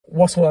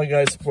What's going on,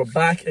 guys? We're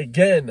back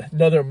again.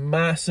 Another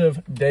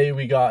massive day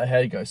we got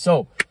ahead, guys.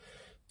 So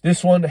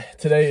this one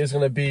today is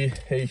going to be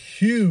a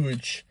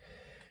huge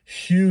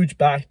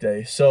back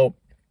day. So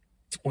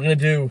we're going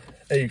to do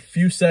a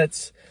few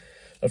sets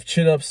of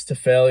chin-ups to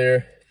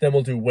failure. Then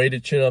we'll do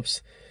weighted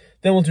chin-ups.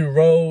 Then we'll do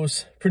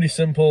rows. Pretty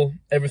simple.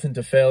 Everything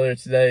to failure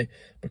today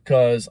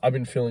because I've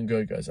been feeling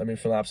good, guys. I've been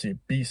feeling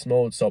absolutely beast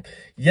mode. So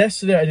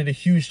yesterday I did a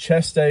huge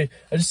chest day.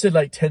 I just did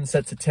like 10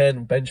 sets of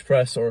 10 bench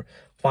press or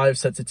 5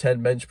 sets of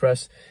 10 bench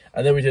press.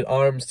 And then we did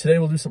arms. Today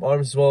we'll do some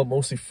arms as well,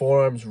 mostly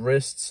forearms,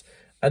 wrists.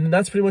 And then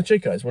that's pretty much it,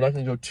 guys. We're not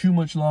going to go too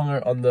much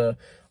longer on the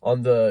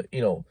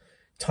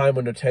time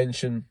under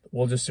tension.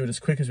 We'll just do it as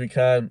quick as we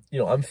can.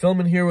 I'm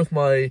filming here with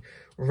my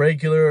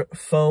regular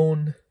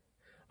phone.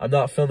 I'm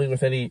not filming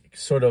with any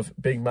sort of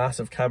big,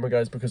 massive camera,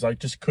 guys, because I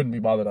just couldn't be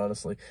bothered,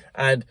 honestly.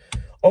 And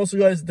also,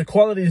 guys, the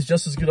quality is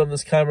just as good on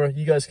this camera.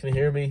 You guys can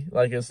hear me.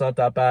 Like, it's not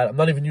that bad. I'm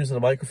not even using a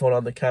microphone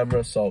on the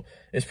camera, so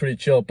it's pretty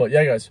chill. But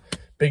yeah, guys,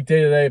 big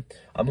day today.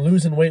 I'm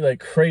losing weight like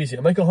crazy.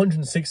 I'm like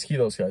 106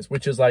 kilos, guys,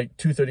 which is like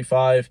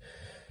 235.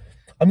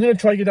 I'm going to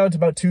try to get down to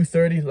about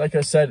 230, like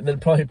I said, and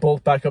then probably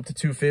bulk back up to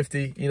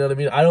 250. You know what I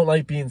mean? I don't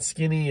like being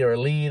skinny or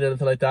lean or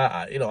anything like that.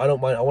 I don't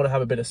mind. I want to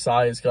have a bit of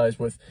size, guys,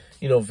 with,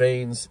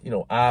 veins,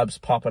 abs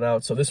popping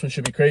out. So this one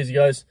should be crazy,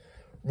 guys.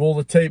 Roll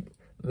the tape.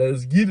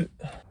 Let's get it.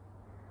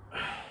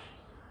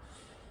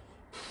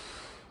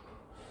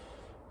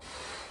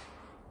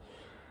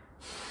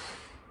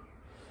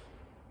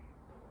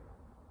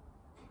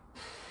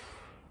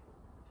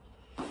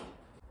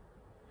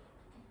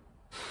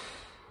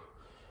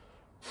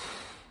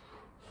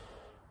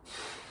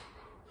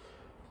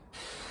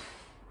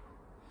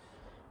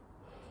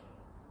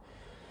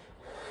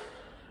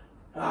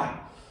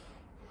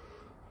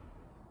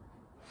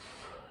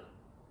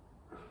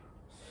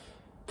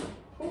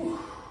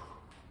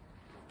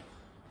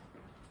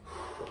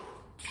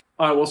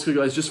 All right, what's good,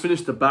 guys? Just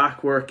finished the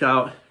back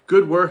workout.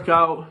 Good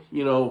workout,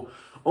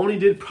 only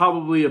did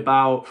probably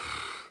about,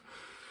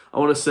 I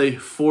want to say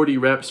 40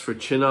 reps for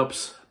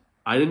chin-ups.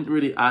 I didn't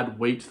really add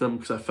weight to them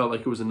because I felt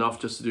like it was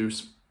enough just to do,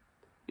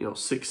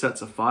 6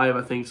 sets of 5,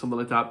 I think, something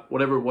like that.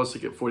 Whatever it was to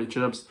get 40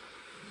 chin-ups.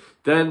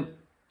 Then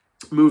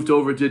moved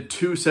over, did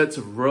 2 sets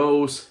of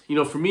rows.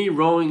 For me,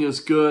 rowing is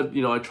good.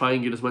 I try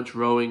and get as much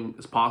rowing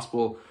as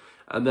possible.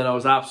 And then I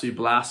was absolutely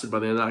blasted by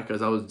the end of that,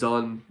 guys. I was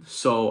done.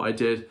 So I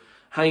did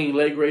hanging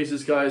leg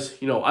raises, guys.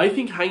 I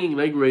think hanging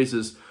leg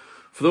raises,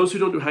 for those who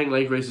don't do hanging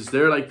leg raises,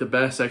 they're like the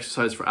best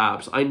exercise for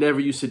abs. I never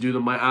used to do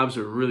them. My abs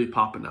are really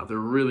popping now. They're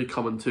really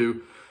coming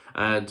to,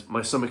 and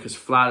my stomach is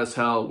flat as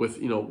hell with,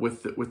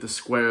 with the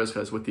squares,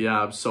 guys, with the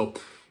abs. So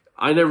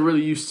I never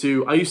really used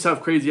to. I used to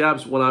have crazy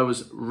abs when I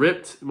was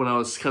ripped, when I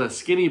was kind of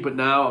skinny, but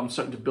now I'm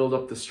starting to build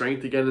up the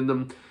strength again in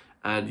them.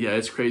 And yeah,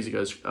 it's crazy,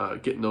 guys,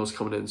 getting those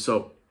coming in.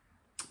 So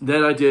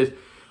then I did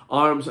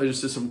arms. I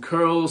just did some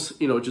curls,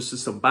 just did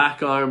some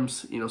back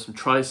arms, some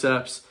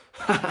triceps,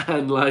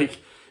 and like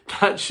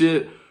that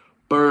shit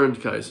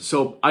burned, guys.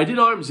 So I did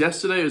arms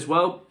yesterday as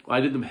well. I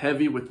did them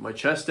heavy with my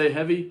chest day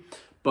heavy,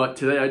 but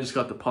today I just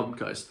got the pump,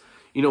 guys.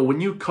 When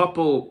you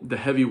couple the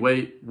heavy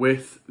weight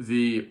with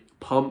the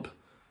pump,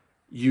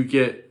 you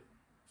get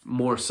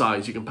more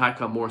size. You can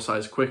pack on more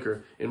size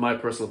quicker, in my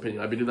personal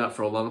opinion. I've been doing that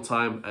for a long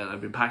time, and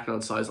I've been packing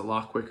on size a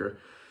lot quicker.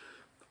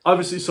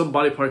 Obviously, some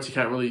body parts you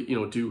can't really,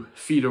 do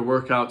feeder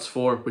workouts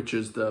for, which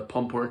is the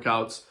pump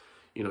workouts.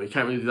 You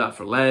can't really do that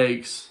for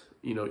legs.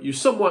 You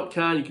somewhat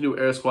can. You can do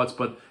air squats,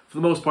 but for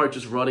the most part,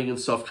 just running and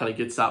stuff kind of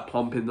gets that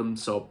pump in them,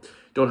 so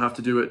don't have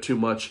to do it too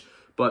much.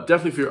 But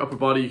definitely for your upper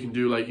body, you can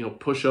do like,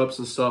 push-ups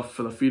and stuff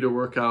for the feeder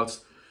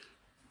workouts,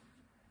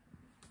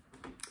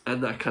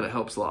 and that kind of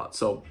helps a lot.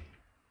 So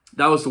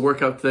that was the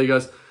workout today,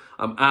 guys.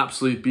 I'm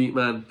absolutely beat,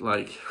 man.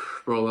 Like,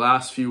 bro, the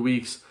last few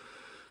weeks,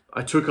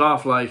 I took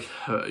off like,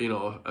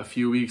 a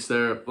few weeks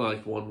there,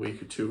 like 1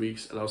 week or 2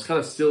 weeks. And I was kind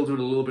of still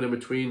doing a little bit in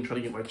between,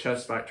 trying to get my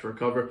chest back to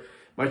recover.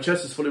 My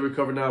chest is fully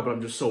recovered now, but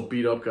I'm just so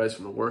beat up, guys,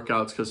 from the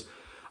workouts because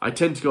I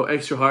tend to go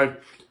extra hard.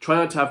 Try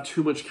not to have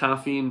too much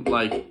caffeine,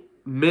 like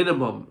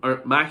minimum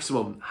or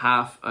maximum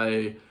half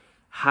a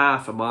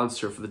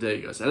monster for the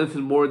day, guys.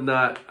 Anything more than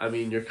that, I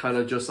mean, you're kind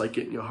of just like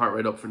getting your heart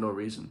rate up for no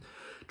reason.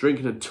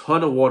 Drinking a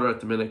ton of water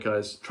at the minute,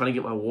 guys. Trying to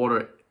get my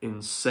water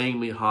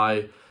insanely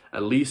high.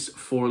 At least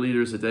 4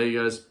 liters a day,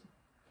 guys.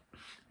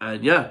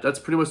 And yeah, that's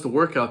pretty much the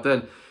workout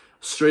then.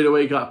 Straight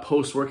away got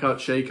post-workout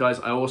shake, guys.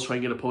 I always try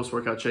and get a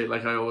post-workout shake.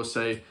 Like I always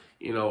say,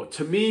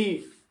 to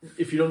me,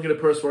 if you don't get a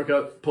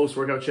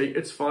post-workout shake,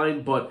 it's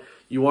fine. But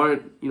you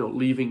aren't,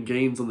 leaving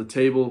gains on the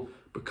table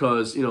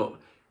because, you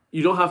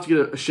don't have to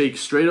get a shake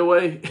straight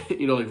away.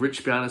 Like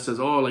Rich Piana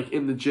says, oh, like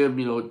in the gym,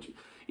 you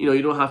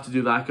don't have to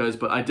do that, guys.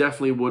 But I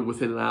definitely would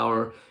within an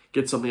hour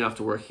get something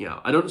after working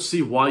out. I don't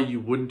see why you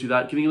wouldn't do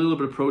that. Getting a little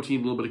bit of protein,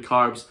 a little bit of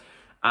carbs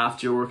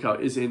after your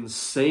workout is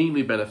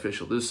insanely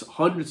beneficial. There's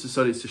hundreds of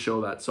studies to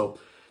show that. So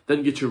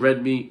then get your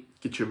red meat,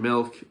 get your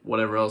milk,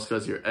 whatever else,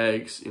 guys, your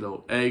eggs,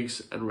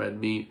 eggs and red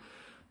meat.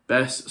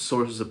 Best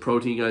sources of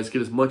protein, guys.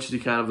 Get as much as you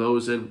can of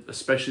those in,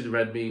 especially the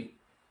red meat.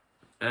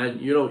 And,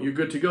 you're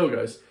good to go,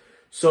 guys.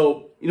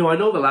 So, you know, I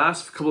know the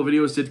last couple of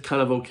videos did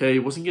kind of okay.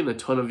 It wasn't getting a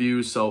ton of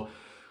views. So,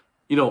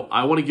 you know,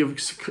 I want to give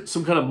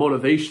some kind of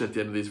motivation at the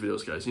end of these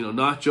videos, guys. You know,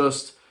 not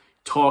just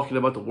talking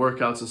about the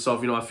workouts and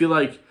stuff. You know, I feel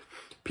like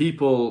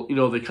people, you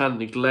know, they kind of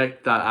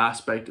neglect that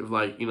aspect of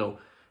like, you know,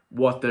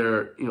 what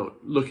they're, you know,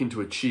 looking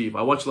to achieve.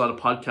 I watch a lot of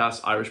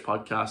podcasts, Irish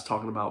podcasts,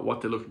 talking about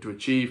what they're looking to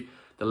achieve,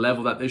 the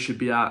level that they should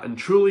be at. And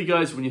truly,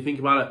 guys, when you think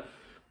about it,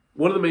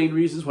 one of the main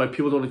reasons why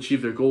people don't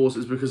achieve their goals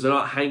is because they're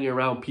not hanging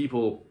around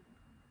people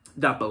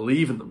that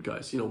believe in them,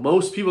 guys. You know,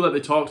 most people that they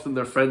talk to them,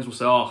 their friends will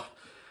say, oh,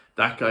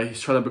 that guy, he's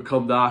trying to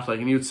become that. Like,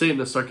 and he would say it in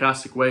a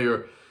sarcastic way,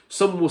 or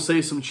someone will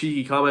say some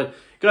cheeky comment.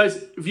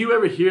 Guys, if you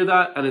ever hear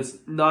that and it's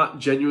not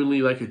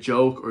genuinely like a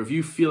joke, or if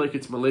you feel like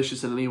it's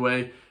malicious in any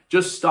way,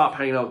 just stop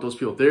hanging out with those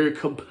people. They're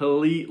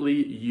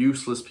completely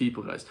useless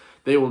people, guys.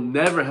 They will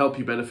never help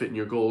you benefit in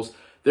your goals.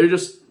 They're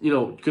just, you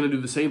know, going to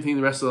do the same thing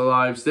the rest of their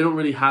lives. They don't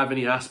really have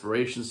any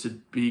aspirations to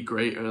be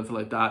great or anything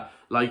like that,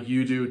 like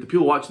you do. The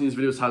people watching these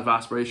videos have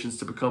aspirations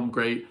to become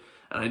great.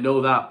 And I know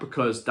that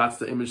because that's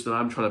the image that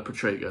I'm trying to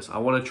portray, guys. I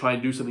want to try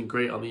and do something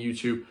great on the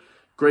YouTube,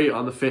 great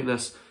on the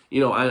fitness, you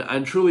know,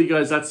 and truly,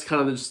 guys, that's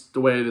kind of just the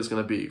way it is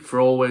going to be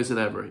for always and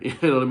ever. You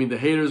know what I mean? The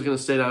haters are going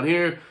to stay down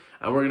here,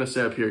 and we're going to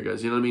stay up here,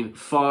 guys. You know what I mean?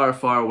 Far,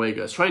 far away,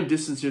 guys. Try and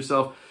distance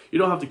yourself. You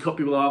don't have to cut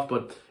people off,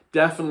 but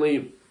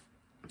definitely,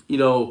 you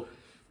know,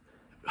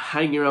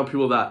 hanging around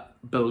people that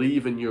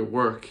believe in your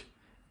work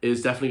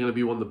is definitely going to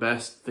be one of the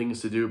best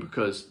things to do,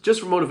 because just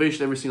for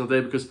motivation every single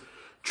day, because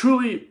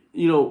truly,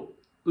 you know,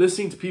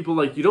 listening to people,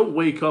 like, you don't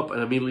wake up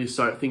and immediately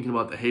start thinking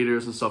about the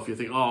haters and stuff. You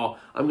think, oh,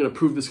 I'm going to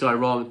prove this guy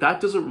wrong. That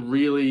doesn't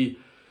really,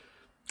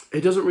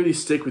 it doesn't really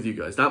stick with you,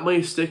 guys. That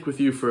may stick with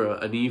you for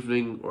an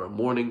evening or a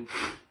morning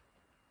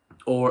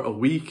or a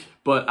week.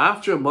 But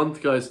after a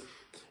month, guys,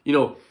 you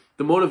know,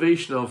 the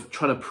motivation of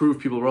trying to prove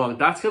people wrong,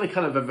 that's going to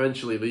kind of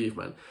eventually leave,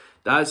 man.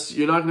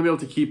 You're not going to be able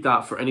to keep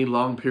that for any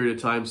long period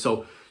of time.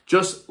 So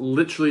just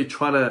literally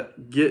trying to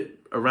get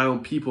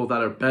around people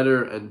that are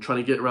better and trying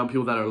to get around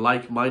people that are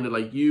like-minded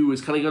like you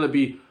is kind of going to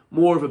be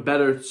more of a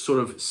better sort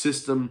of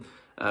system,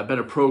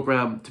 better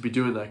program to be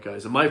doing that,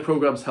 guys. And my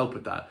programs help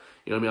with that.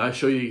 You know what I mean? I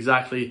show you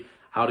exactly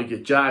how to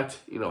get jacked,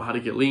 you know, how to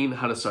get lean,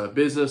 how to start a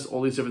business,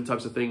 all these different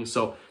types of things.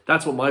 So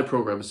that's what my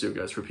programs do,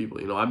 guys, for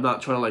people. You know, I'm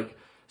not trying to like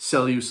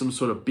sell you some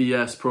sort of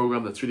BS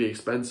program that's really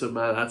expensive,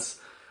 man.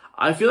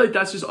 I feel like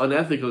that's just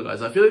unethical,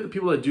 guys. I feel like the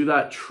people that do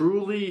that,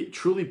 truly,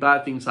 truly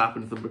bad things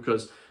happen to them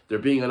because they're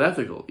being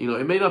unethical. You know,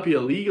 it may not be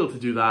illegal to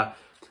do that,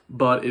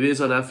 but it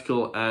is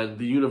unethical, and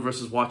the universe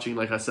is watching,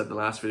 like I said in the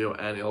last video,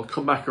 and it'll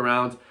come back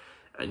around,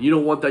 and you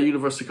don't want that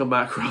universe to come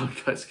back around,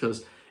 guys,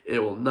 because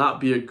it will not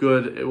be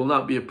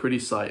a pretty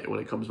sight when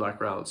it comes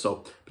back around.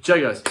 So, but yeah,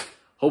 guys,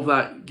 hope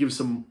that gives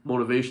some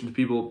motivation to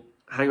people.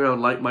 Hang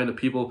around like-minded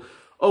people.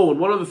 Oh,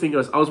 and one other thing,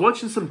 guys, I was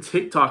watching some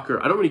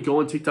TikToker. I don't really go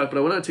on TikTok, but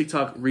I went on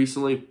TikTok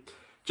recently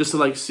just to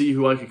like see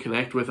who I could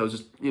connect with. I was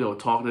just, you know,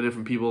 talking to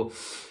different people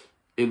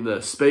in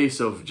the space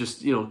of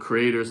just, you know,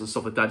 creators and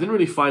stuff like that. I didn't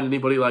really find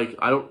anybody. Like,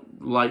 I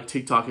don't like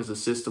TikTok as a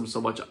system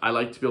so much. I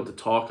like to be able to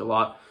talk a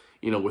lot,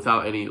 you know,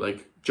 without any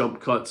like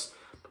jump cuts,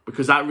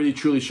 because that really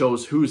truly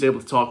shows who's able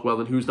to talk well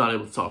and who's not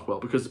able to talk well.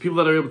 Because the people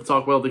that are able to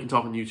talk well, they can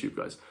talk on YouTube,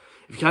 guys.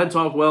 If you can't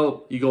talk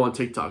well, you go on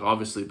TikTok,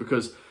 obviously,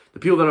 because the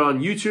people that are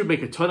on YouTube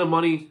make a ton of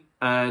money,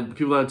 and the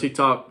people that are on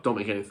TikTok don't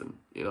make anything,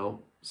 you know?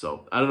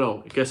 So, I don't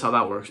know. I guess how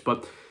that works.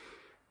 But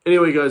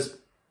anyway, guys,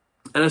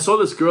 and I saw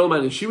this girl,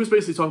 man, and she was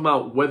basically talking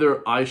about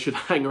whether I should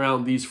hang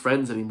around these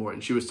friends anymore.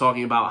 And she was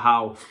talking about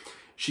how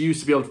she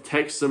used to be able to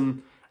text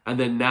them, and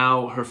then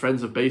now her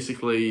friends have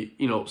basically,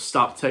 you know,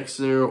 stopped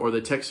texting her, or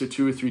they text her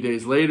 2 or 3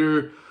 days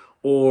later,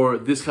 or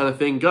this kind of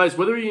thing. Guys,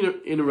 whether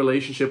you're in a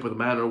relationship with a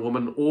man or a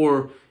woman,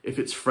 or if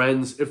it's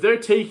friends, if they're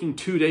taking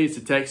 2 days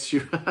to text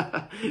you,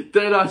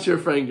 they're not your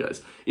friend,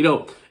 guys. You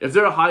know, if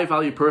they're a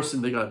high-value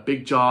person, they got a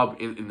big job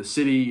in the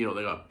city, you know,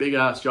 they got a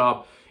big-ass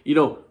job, you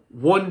know,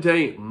 1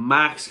 day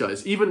max,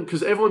 guys. Even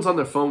because everyone's on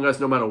their phone, guys,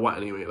 no matter what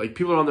anyway. Like,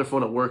 people are on their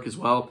phone at work as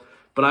well.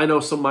 But I know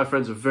some of my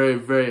friends are very,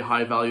 very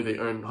high value. They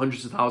earn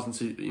hundreds of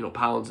thousands, you know,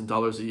 pounds and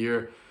dollars a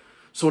year.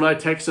 So when I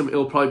text them,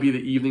 it'll probably be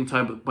the evening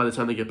time by the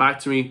time they get back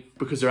to me,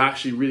 because they're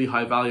actually really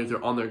high value.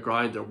 They're on their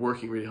grind. They're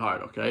working really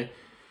hard, okay?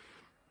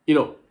 You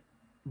know,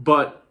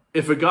 but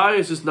if a guy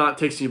is just not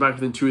texting you back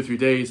within 2 or 3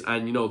 days,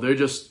 and, you know, they're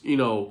just, you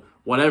know,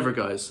 whatever,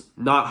 guys,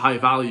 not high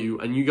value,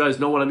 and you guys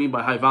know what I mean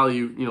by high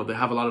value, you know, they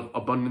have a lot of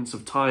abundance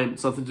of time.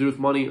 It's nothing to do with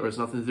money, or it's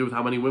nothing to do with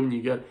how many women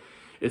you get.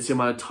 It's the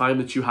amount of time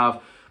that you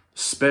have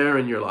spare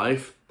in your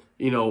life,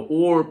 you know,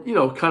 or, you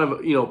know, kind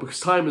of, you know, because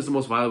time is the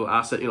most valuable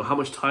asset, you know, how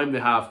much time they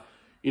have,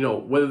 you know,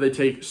 whether they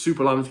take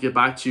super long to get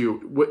back to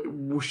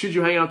you. Should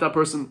you hang out with that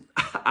person?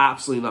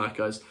 Absolutely not,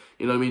 guys.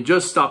 You know what I mean?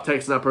 Just stop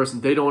texting that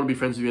person. They don't want to be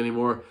friends with you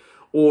anymore.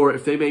 Or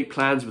if they make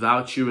plans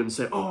without you and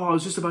say, oh, I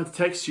was just about to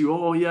text you.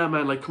 Oh, yeah,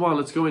 man, like, come on,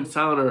 let's go into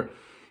town. Or,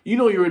 you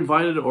know, you're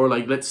invited. Or,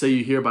 like, let's say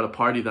you hear about a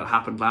party that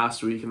happened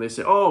last week, and they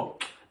say, oh,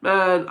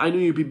 man, I knew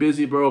you'd be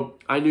busy, bro.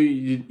 I knew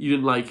you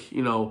didn't like,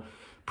 you know,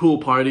 pool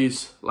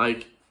parties.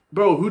 Like,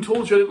 bro, who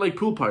told you I didn't like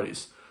pool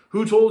parties?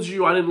 Who told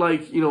you I didn't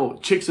like, you know,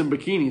 chicks in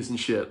bikinis and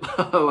shit?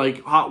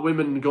 Like hot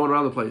women going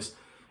around the place.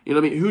 You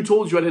know what I mean? Who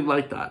told you I didn't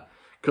like that?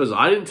 Because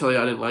I didn't tell you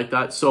I didn't like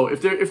that. So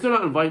if they're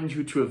not inviting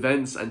you to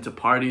events and to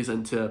parties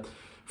and to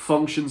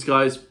functions,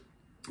 guys,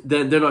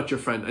 then they're not your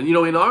friend. And, you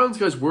know, in Ireland,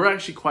 guys, we're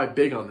actually quite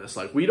big on this.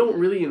 Like, we don't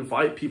really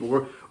invite people.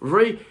 We're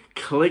very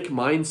clique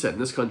mindset in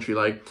this country.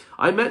 Like,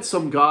 I met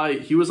some guy,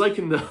 he was like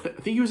I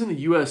think he was in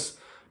the US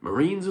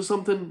Marines or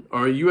something,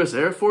 or US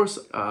Air Force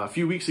a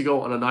few weeks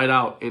ago on a night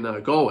out in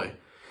Galway.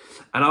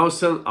 And I was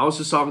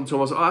just talking to him,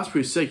 I was like, oh, that's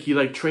pretty sick. He,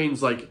 like,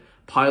 trains, like,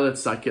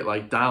 pilots that get,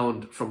 like,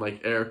 downed from,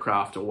 like,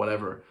 aircraft or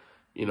whatever.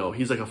 You know,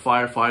 he's, like, a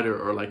firefighter,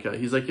 or, like,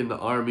 he's, like, in the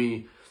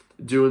army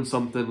doing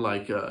something,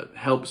 like,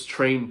 helps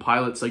train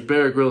pilots, like,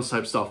 Bear Grylls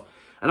type stuff.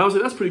 And I was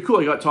like, that's pretty cool.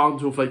 I got talking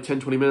to him for, like, 10,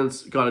 20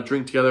 minutes, got a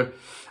drink together.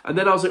 And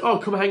then I was like, oh,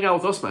 come hang out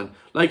with us, man.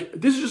 Like,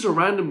 this is just a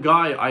random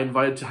guy I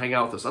invited to hang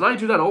out with us. And I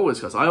do that always,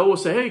 guys. I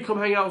always say, hey, come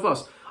hang out with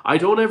us. I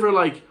don't ever,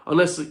 like,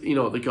 unless, you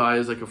know, the guy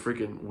is, like, a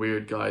freaking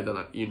weird guy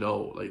that, you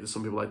know, like, there's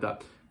some people like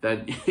that.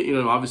 Then, you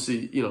know,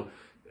 obviously, you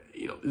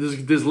know,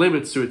 there's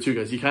limits to it too,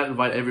 guys. You can't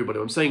invite everybody.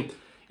 I'm saying,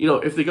 you know,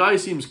 if the guy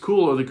seems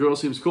cool or the girl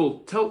seems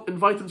cool,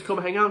 invite them to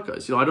come hang out,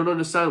 guys. You know, I don't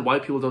understand why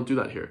people don't do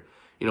that here.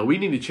 You know, we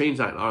need to change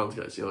that in Ireland,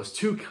 guys. You know, it's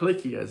too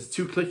cliquey, guys. It's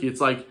too cliquey.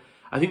 It's like,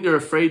 I think they're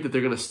afraid that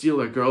they're going to steal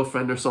their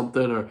girlfriend or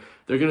something, or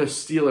they're going to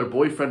steal their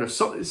boyfriend or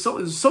something.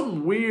 There's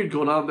something weird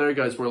going on there,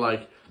 guys, where,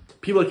 like,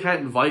 people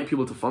can't invite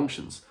people to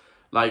functions.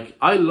 Like,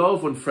 I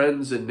love when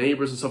friends and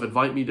neighbors and stuff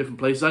invite me to different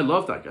places. I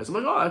love that, guys. I'm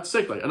like, oh, that's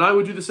sick. Like, and I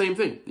would do the same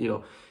thing, you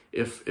know,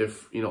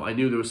 if you know, I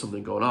knew there was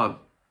something going on.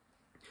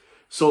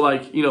 So,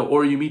 like, you know,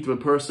 or you meet them in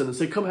person and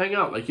say, come hang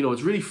out. Like, you know,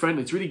 it's really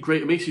friendly. It's really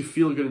great. It makes you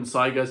feel good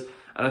inside, guys.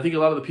 And I think a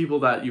lot of the people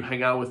that you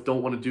hang out with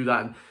don't want to do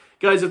that. And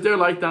guys, if they're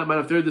like that, man,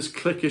 if they're this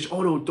cliquish,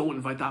 oh no, don't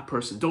invite that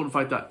person. Don't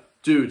invite that.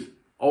 Dude,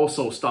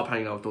 also stop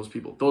hanging out with those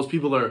people. Those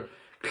people are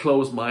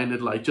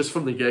closed-minded, like, just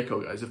from the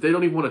get-go, guys. If they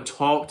don't even want to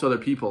talk to other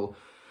people,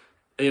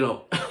 you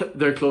know,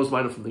 they're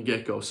closed-minded from the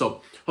get-go.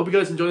 So, hope you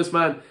guys enjoy this,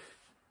 man.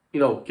 You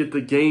know, get the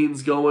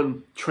gains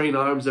going, train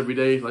arms every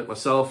day, like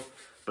myself.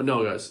 But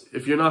no, guys,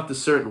 if you're not the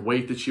certain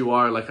weight that you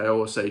are, like I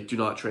always say, do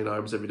not train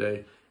arms every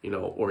day, you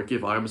know, or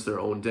give arms their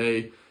own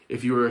day.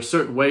 If you are a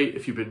certain weight,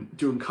 if you've been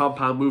doing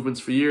compound movements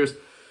for years,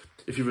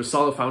 if you have a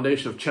solid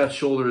foundation of chest,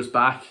 shoulders,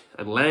 back,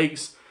 and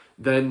legs,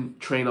 then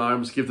train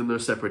arms, give them their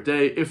separate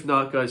day. If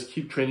not, guys,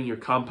 keep training your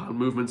compound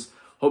movements.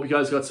 Hope you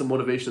guys got some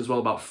motivation as well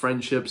about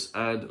friendships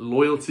and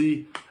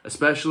loyalty,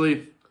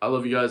 especially. I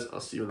love you guys. I'll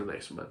see you in the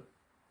next one, man.